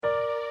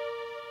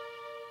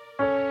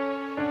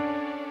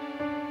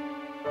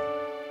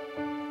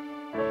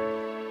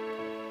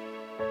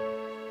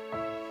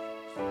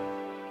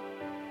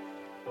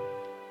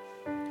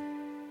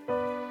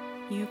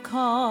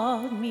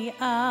called me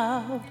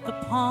out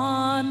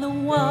upon the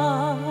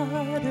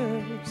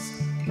waters,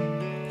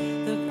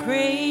 the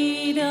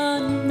great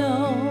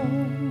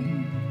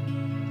unknown,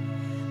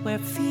 where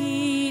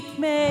feet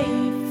may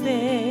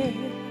fail.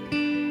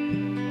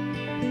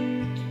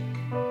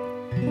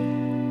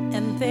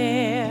 And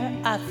there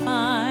I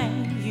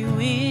find you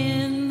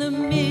in the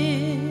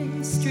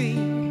mystery,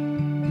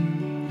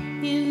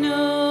 in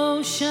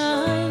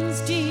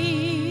oceans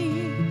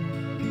deep.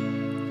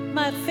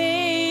 My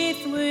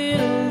faith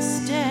will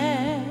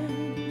stand,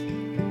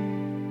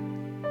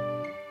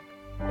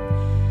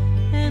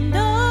 and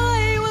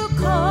I will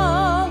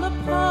call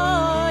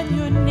upon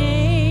your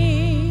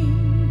name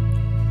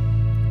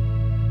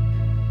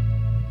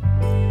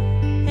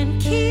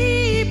and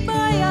keep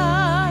my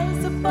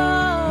eyes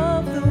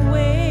above the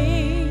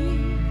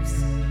waves.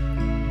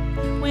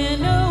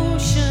 When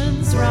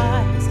oceans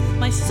rise,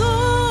 my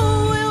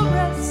soul will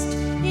rest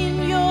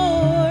in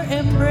your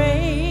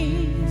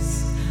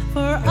embrace,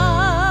 for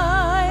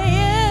I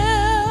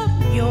am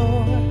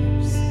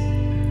yours,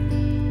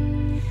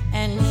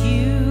 and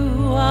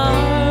you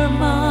are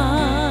mine.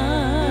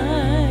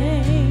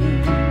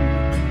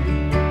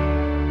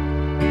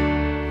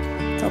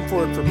 Come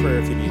forward for prayer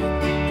if you need it.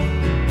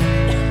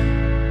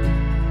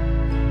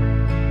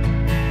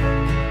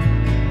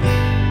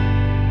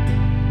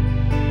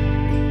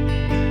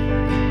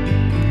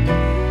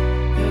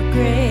 Your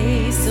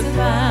grace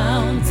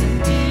abounds in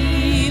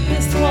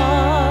deepest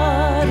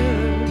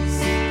waters.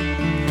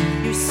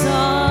 Your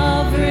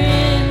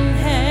sovereign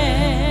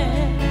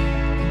hand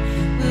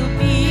will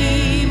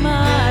be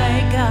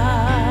my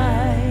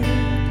guide.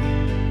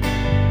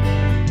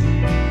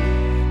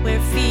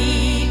 Where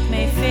feet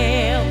may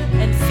fail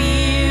and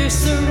fear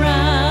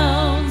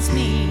surrounds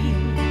me,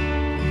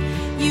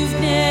 you've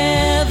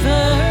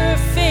never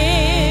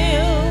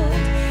failed,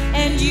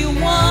 and you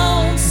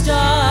won't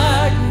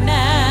start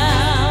now.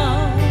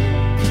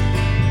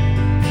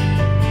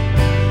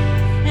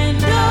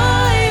 And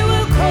I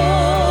will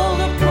call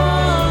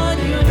upon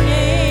your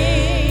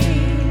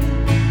name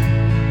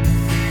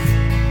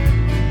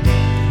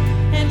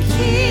and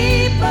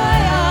keep my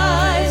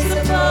eyes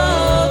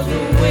above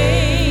the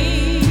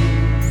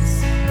waves.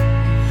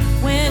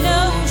 When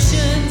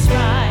oceans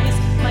rise,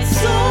 my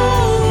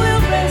soul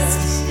will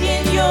rest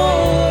in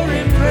your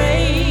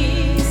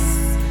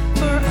embrace,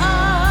 for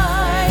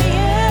I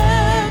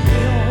am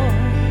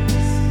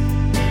yours,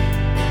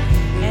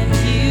 and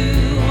you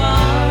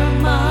are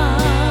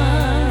mine.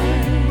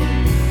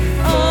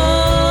 Oh,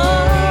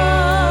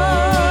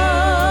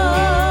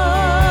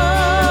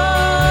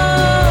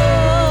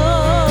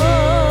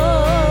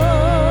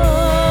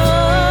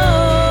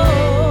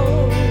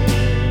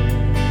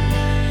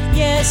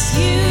 yes,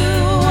 you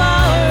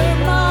are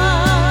mine.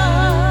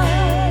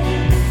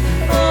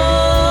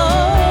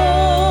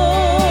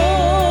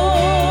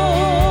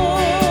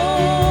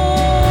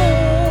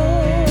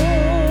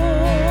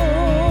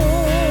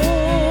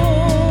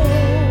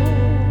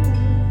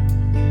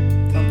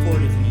 Come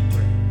forward if you need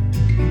prayer.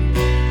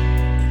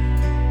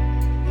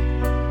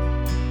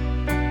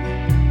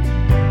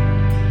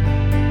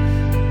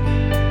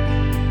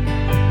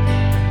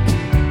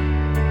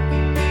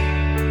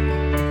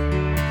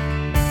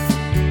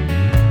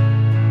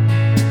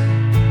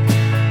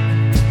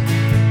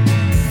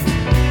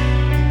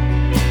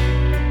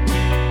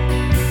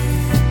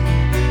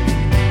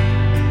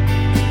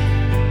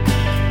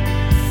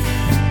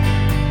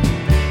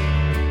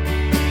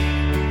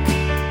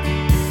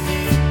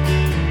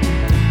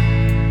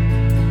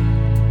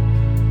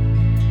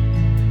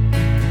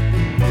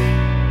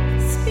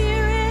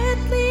 Spirit,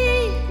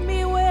 lead me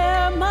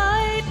where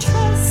my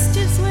trust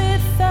is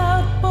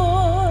without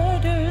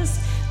borders.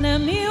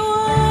 Let me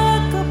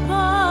walk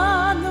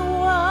upon the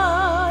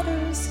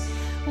waters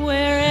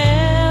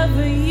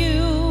wherever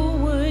you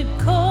would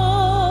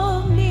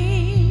call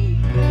me.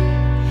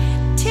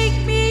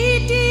 Take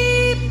me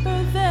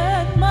deeper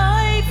than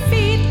my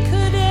feet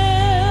could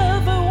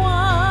ever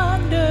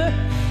wander,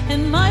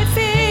 and my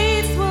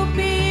faith will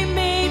be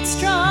made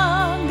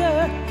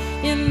stronger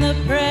in the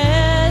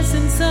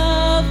presence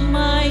of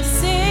my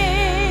Savior.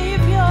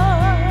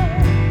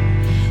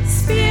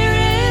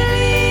 Spirit,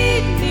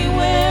 lead me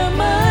where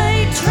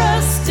my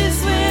trust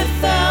is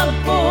without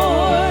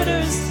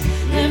borders.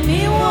 Let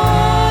me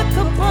walk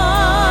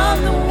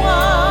upon the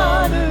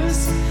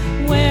waters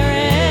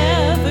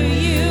wherever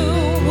you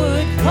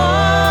would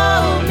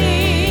call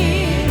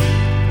me.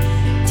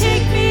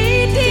 Take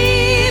me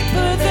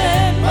deeper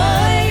than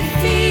my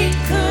feet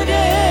could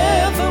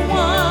ever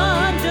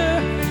wander,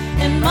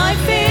 and my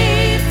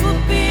faith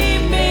will be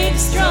made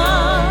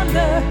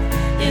stronger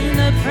in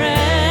the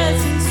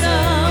presence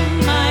of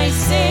my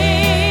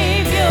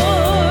Savior.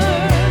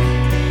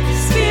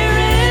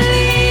 Spirit,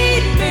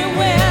 lead me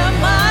where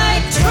my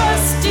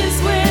trust is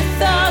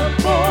without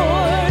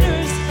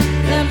borders.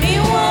 Let me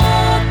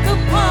walk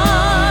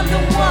upon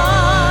the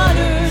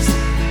waters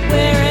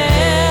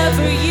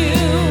wherever you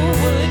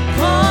would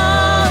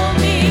call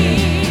me.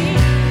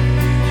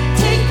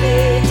 Take me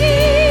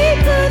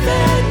deeper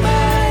than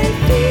my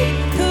feet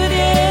could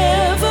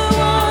ever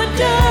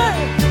wander,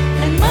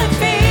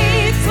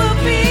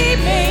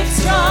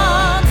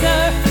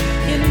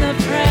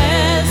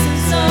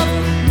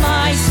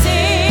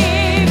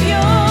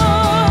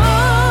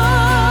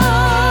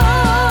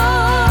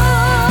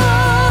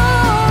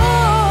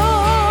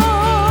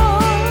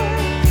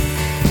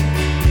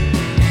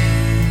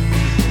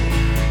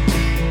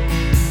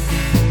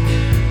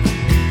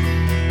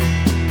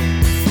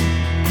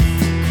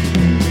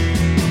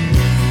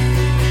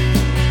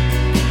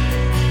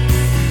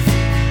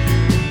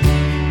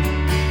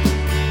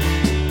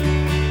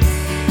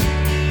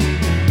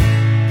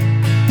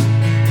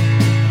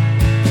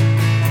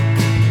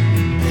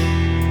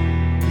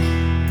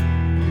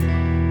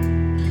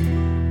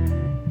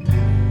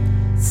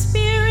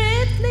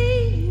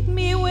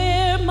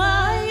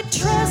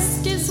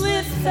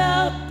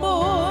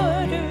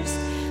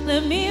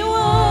 Let me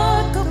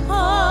walk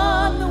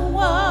upon the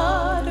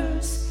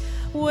waters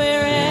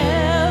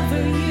wherever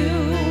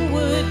you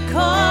would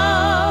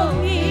call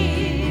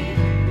me.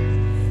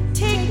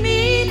 Take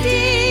me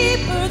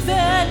deeper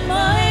than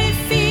my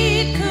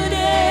feet could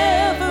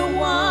ever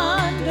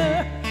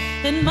wander,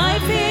 and my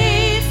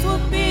faith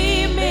will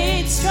be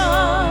made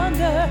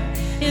stronger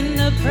in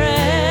the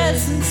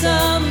presence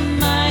of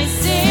my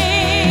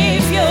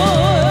Savior.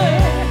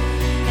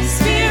 And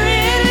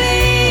Spirit,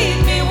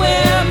 lead me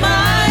where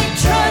my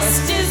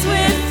trust is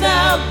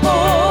without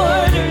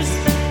borders.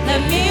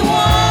 Let me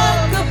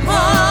walk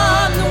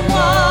upon the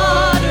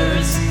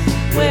waters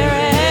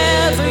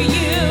wherever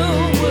you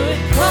would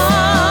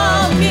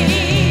call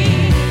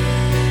me.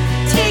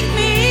 Take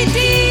me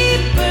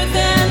deeper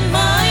than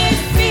my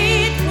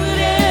feet would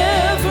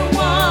ever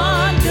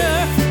wander,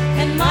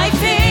 and my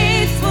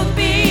faith will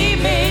be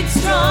made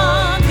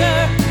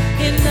stronger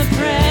in the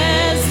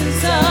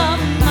presence of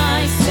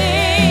my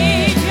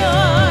Savior.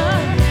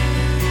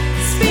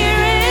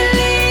 Spirit,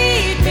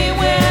 lead me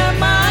where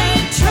my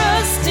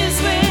trust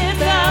is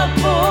without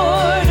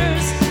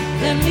borders.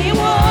 Let me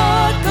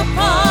walk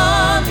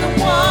upon the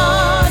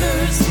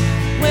waters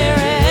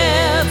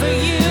wherever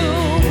you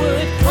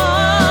would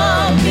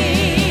call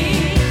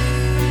me.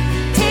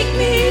 Take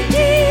me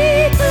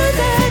deeper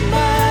than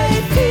my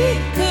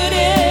feet could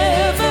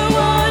ever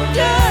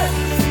wander,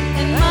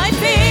 and my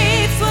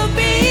faith will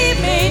be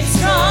made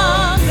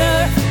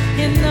stronger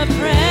in the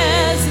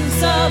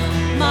presence of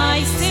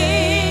my Savior.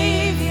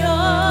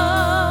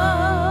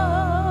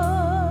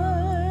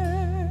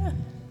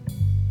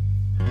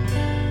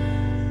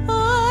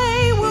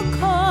 I will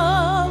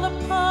call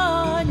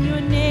upon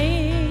your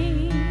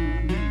name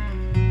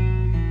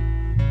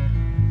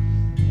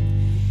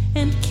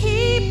and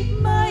keep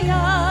my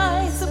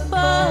eyes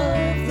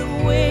above the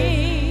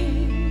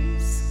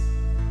waves.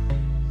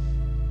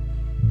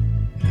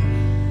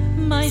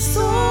 My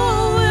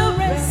soul will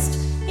rest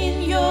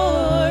in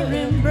your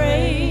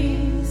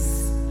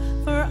embrace,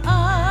 for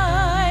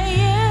I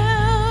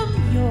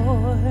am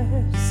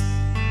yours,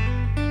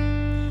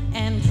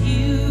 and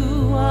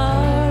you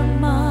are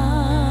mine.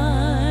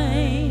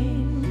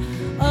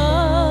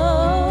 Oh.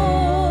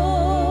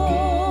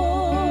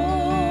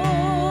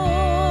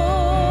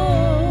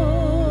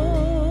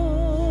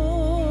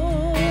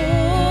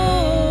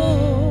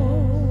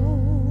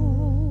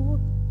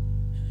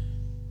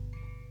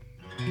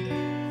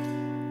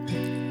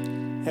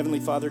 Heavenly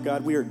Father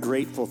God, we are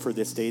grateful for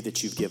this day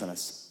that you've given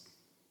us.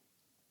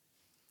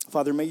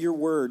 Father, may your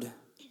word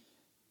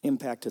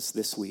impact us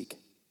this week.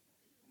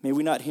 May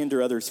we not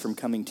hinder others from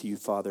coming to you,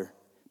 Father,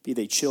 be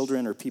they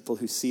children or people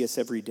who see us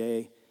every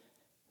day.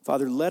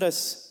 Father, let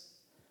us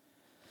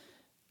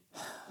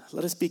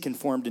be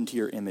conformed into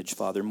your image,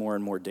 Father, more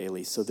and more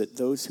daily, so that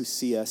those who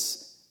see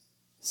us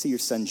see your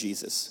Son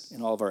Jesus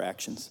in all of our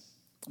actions.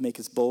 Make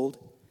us bold,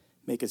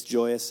 make us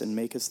joyous, and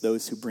make us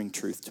those who bring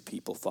truth to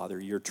people, Father,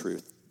 your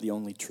truth, the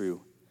only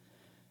true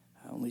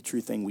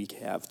thing we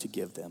have to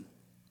give them.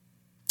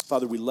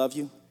 Father, we love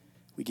you.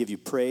 We give you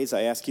praise.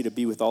 I ask you to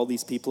be with all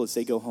these people as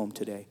they go home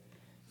today.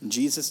 In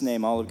Jesus'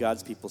 name, all of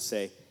God's people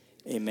say,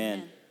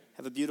 amen.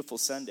 Have a beautiful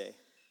Sunday.